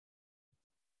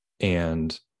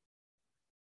 and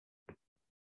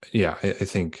yeah, I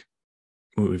think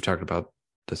we've talked about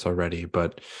this already,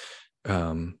 but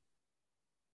um,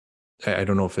 I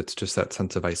don't know if it's just that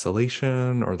sense of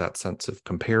isolation or that sense of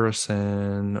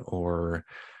comparison or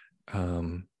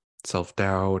um,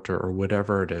 self-doubt or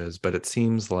whatever it is, but it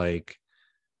seems like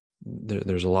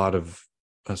there's a lot of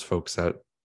us folks that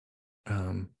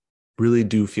um, really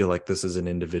do feel like this is an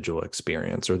individual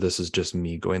experience, or this is just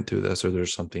me going through this, or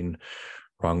there's something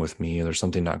wrong with me, or there's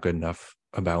something not good enough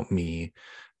about me,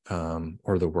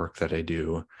 or the work that I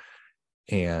do.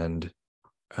 And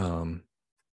um,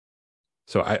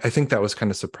 so I think that was kind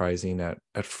of surprising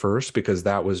at first, because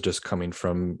that was just coming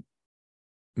from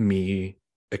me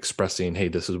expressing, hey,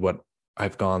 this is what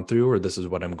I've gone through, or this is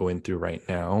what I'm going through right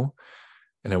now.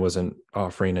 And I wasn't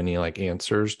offering any like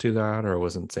answers to that, or I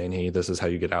wasn't saying, hey, this is how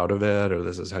you get out of it, or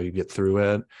this is how you get through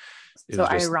it. It So was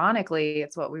just, ironically,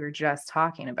 it's what we were just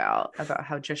talking about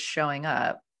how just showing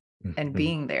up and mhm.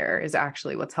 being there is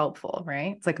actually what's helpful,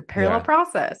 right? It's like a parallel Yeah,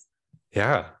 process.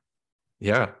 yeah,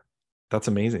 yeah. That's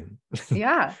amazing.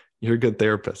 Yeah. You're a good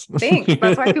therapist. Thanks.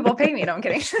 That's why people pay me. No, I'm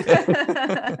kidding.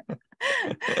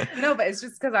 No, but it's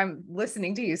just because I'm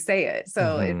listening to you say it.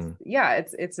 So Hmm.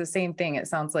 it's the same thing. It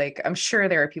sounds like, I'm sure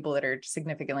there are people that are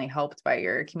significantly helped by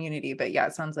your community, but yeah,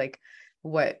 it sounds like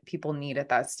what people need at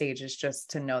that stage is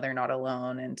just to know they're not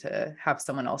alone and to have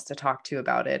someone else to talk to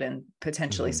about it, and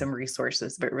potentially some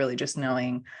resources, but really just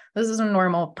knowing this is a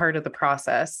normal part of the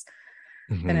process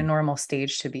and a normal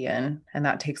stage to be in. And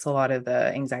that takes a lot of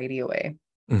the anxiety away.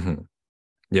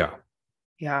 Yeah.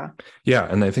 Yeah. Yeah.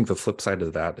 And I think the flip side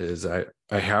of that is I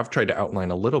have tried to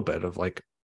outline a little bit of like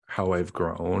how I've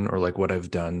grown, or like what I've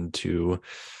done to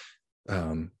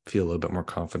feel a little bit more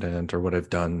confident, or what I've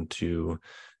done to,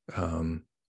 kind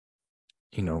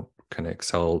of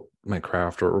excel my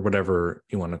craft, or whatever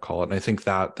you want to call it. And I think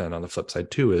that then on the flip side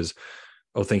too is,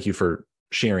 oh, thank you for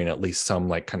sharing at least some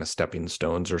like kind of stepping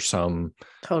stones, or some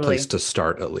place to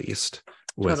start at least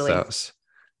with this.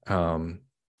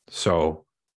 So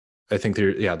I think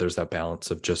there's that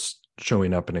balance of just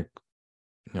showing up and,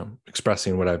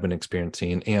 expressing what I've been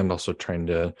experiencing, and also trying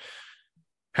to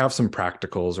have some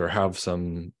practicals, or have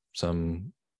some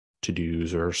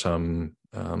to-dos, or some,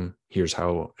 here's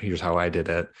how I did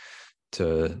it,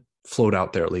 to float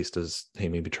out there at least as, hey,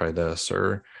 maybe try this,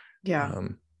 or,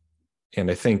 and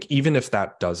I think even if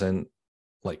that doesn't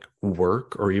like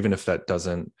work, or even if that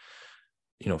doesn't,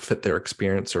 fit their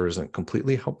experience, or isn't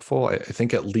completely helpful, I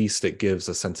think at least it gives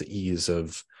a sense of ease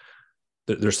of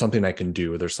there's something I can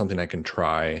do, there's something I can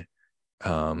try.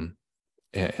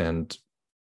 And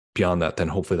beyond that, then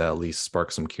hopefully that at least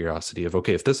sparks some curiosity of,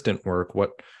 okay, if this didn't work,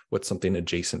 what's something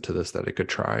adjacent to this that I could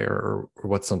try, or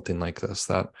what's something like this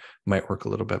that might work a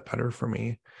little bit better for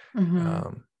me.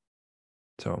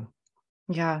 So.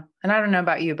 Yeah. And I don't know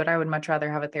about you, but I would much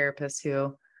rather have a therapist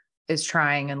who is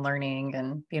trying and learning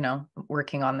and,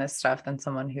 working on this stuff than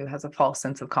someone who has a false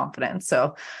sense of confidence.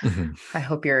 So I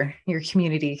hope your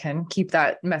community can keep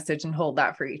that message and hold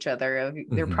that for each other.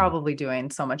 They're probably doing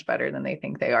so much better than they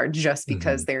think they are, just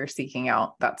because they're seeking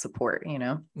out that support,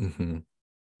 For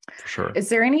sure. Is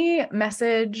there any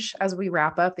message as we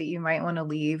wrap up that you might want to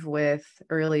leave with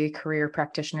early career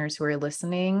practitioners who are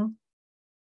listening?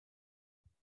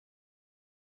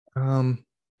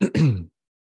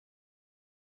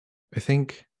 I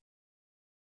think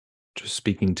just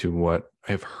speaking to what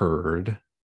I've heard,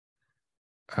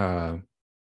 and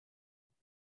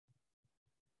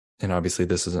obviously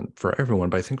this isn't for everyone,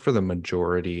 but I think for the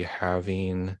majority,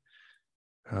 having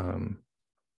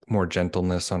more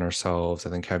gentleness on ourselves, I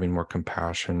think having more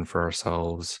compassion for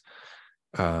ourselves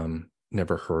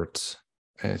never hurts.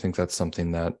 I think that's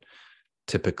something that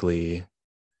typically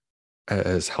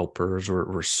as helpers,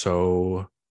 we're so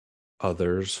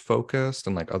others focused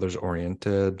and like others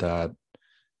oriented that,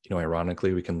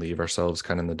 ironically, we can leave ourselves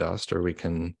kind of in the dust, or we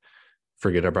can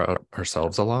forget about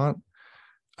ourselves a lot.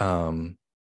 And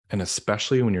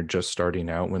especially when you're just starting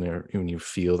out, when you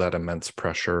feel that immense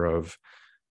pressure of,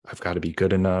 I've got to be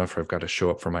good enough, or I've got to show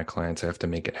up for my clients, I have to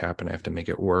make it happen, I have to make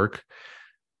it work.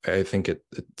 I think it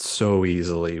so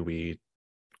easily we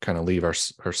kind of leave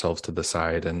ourselves to the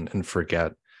side and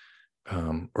forget,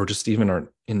 or just even aren't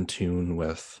in tune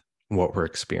with what we're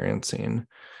experiencing.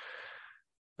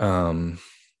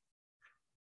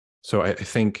 So I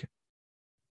think,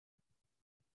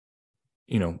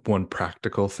 one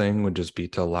practical thing would just be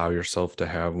to allow yourself to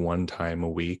have one time a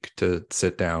week to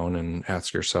sit down and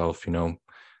ask yourself,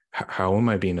 how am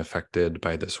I being affected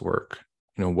by this work?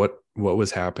 What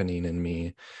was happening in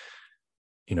me?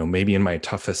 Maybe in my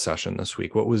toughest session this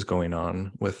week, what was going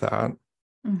on with that?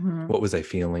 What was I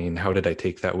feeling? How did I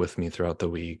take that with me throughout the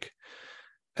week?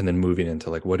 And then moving into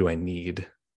like, what do I need?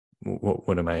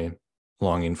 What am I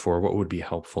longing for? What would be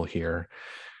helpful here?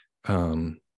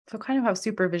 So kind of have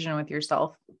supervision with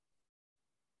yourself.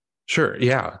 Sure.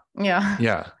 Yeah. Yeah.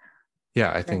 Yeah.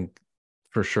 Yeah. I think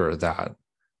for sure that,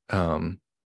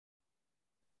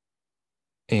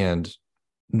 and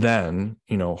then,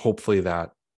 hopefully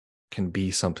that can be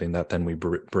something that then we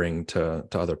bring to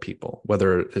other people,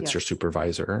 whether it's your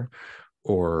supervisor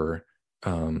or,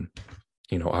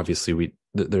 obviously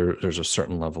there's a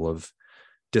certain level of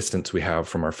distance we have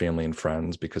from our family and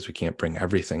friends because we can't bring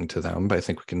everything to them, but I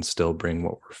think we can still bring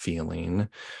what we're feeling,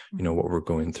 what we're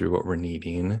going through, what we're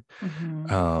needing.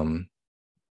 And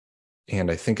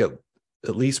I think at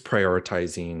least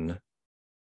prioritizing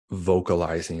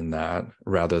vocalizing that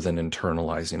rather than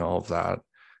internalizing all of that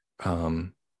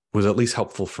was at least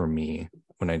helpful for me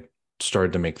when I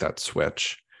started to make that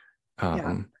switch.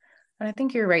 And I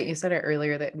think you're right. You said it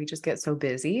earlier that we just get so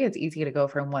busy. It's easy to go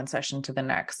from one session to the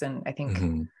next. And I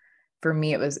think for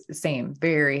me, it was the same,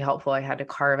 very helpful. I had to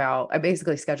I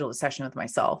basically scheduled a session with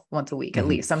myself once a week, at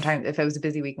least. Sometimes if it was a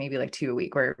busy week, maybe like 2 a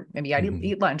week, where maybe I'd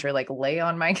eat lunch or like lay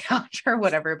on my couch or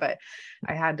whatever, but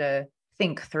I had to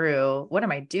think through, what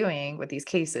am I doing with these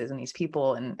cases and these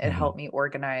people? And it helped me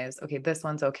organize, okay, this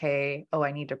one's okay. Oh,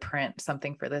 I need to print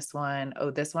something for this one. Oh,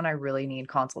 this one I really need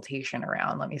consultation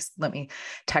around. Let me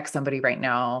text somebody right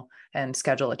now and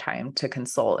schedule a time to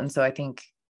consult. And so I think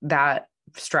that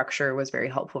structure was very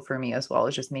helpful for me, as well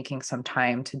as just making some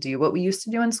time to do what we used to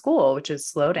do in school, which is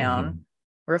slow down,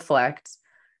 reflect,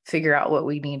 figure out what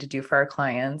we need to do for our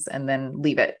clients, and then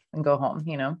leave it and go home,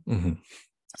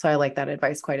 So I like that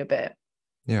advice quite a bit.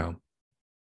 Yeah.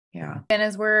 And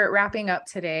as we're wrapping up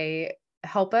today,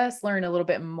 help us learn a little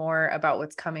bit more about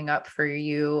what's coming up for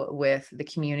you with the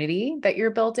community that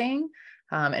you're building,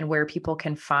 and where people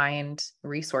can find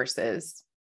resources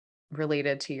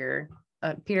related to your,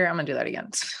 Peter, I'm going to do that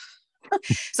again.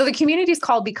 So the community is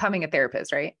called Becoming a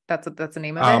Therapist, right? That's the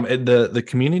name of it. The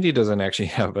community doesn't actually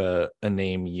have a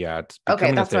name yet.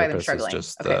 Okay. Becoming That's a why I'm Therapist struggling. is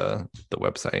just the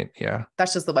website. Yeah.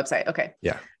 That's just the website. Okay.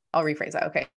 Yeah. I'll rephrase that.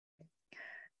 Okay.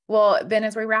 Well, Ben,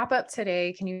 as we wrap up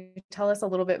today, can you tell us a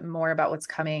little bit more about what's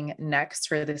coming next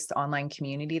for this online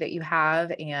community that you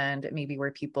have, and maybe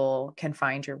where people can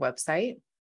find your website?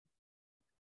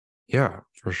 Yeah,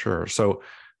 for sure. So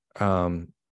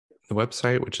the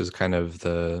website, which is kind of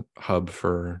the hub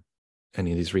for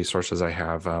any of these resources I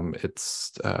have,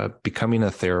 it's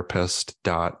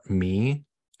becomingatherapist.me,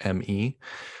 M-E.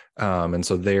 And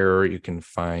so there you can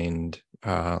find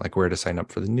like where to sign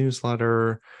up for the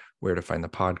newsletter, where to find the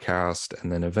podcast.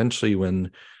 And then eventually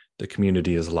when the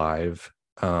community is live,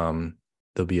 there'll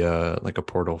be a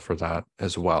portal for that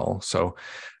as well. So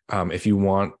if you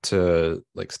want to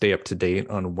stay up to date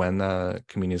on when the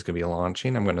community is going to be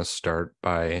launching, I'm going to start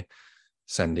by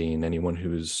sending anyone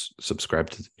who's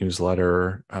subscribed to the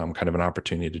newsletter kind of an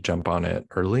opportunity to jump on it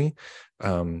early.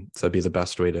 So that'd be the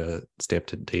best way to stay up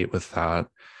to date with that.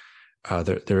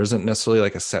 There isn't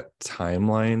necessarily a set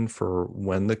timeline for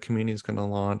when the community is going to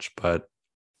launch, but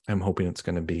I'm hoping it's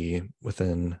going to be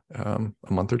within a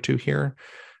month or two here,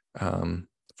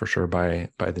 for sure by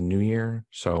the new year.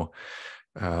 So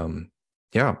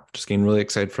just getting really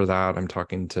excited for that. I'm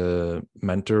talking to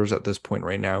mentors at this point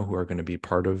right now who are going to be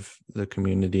part of the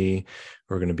community,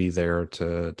 who are going to be there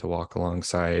to walk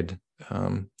alongside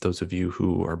those of you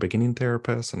who are beginning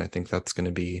therapists. And I think that's going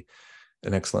to be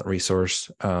an excellent resource.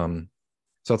 So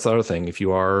that's the other thing. If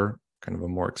you are kind of a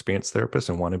more experienced therapist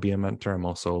and want to be a mentor, I'm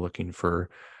also looking for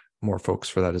more folks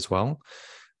for that as well.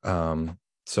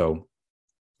 So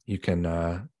you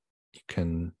can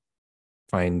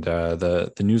find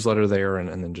the newsletter there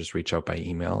and then just reach out by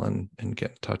email and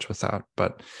get in touch with that.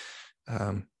 But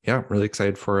really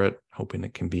excited for it. Hoping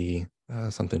it can be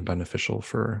something beneficial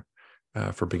for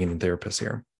beginning therapists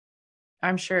here.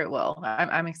 I'm sure it will.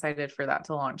 I'm excited for that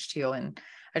to launch too. And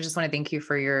I just want to thank you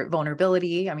for your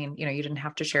vulnerability. I mean, you didn't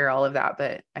have to share all of that,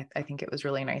 but I think it was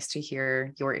really nice to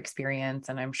hear your experience.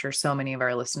 And I'm sure so many of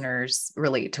our listeners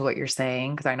relate to what you're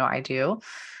saying, because I know I do.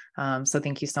 So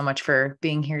thank you so much for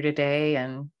being here today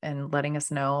and letting us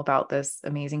know about this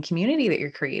amazing community that you're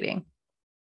creating.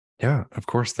 Yeah, of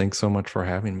course. Thanks so much for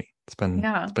having me. It's been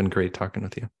great talking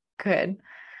with you. Good.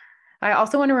 I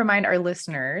also want to remind our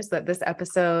listeners that this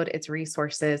episode, its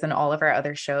resources, and all of our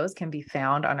other shows can be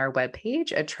found on our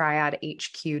webpage at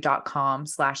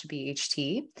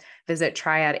triadhq.com/BHT. Visit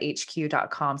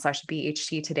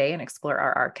triadhq.com/BHT today and explore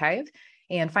our archive.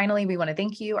 And finally, we want to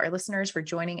thank you, our listeners, for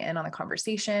joining in on the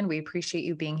conversation. We appreciate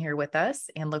you being here with us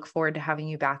and look forward to having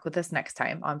you back with us next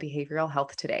time on Behavioral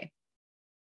Health Today.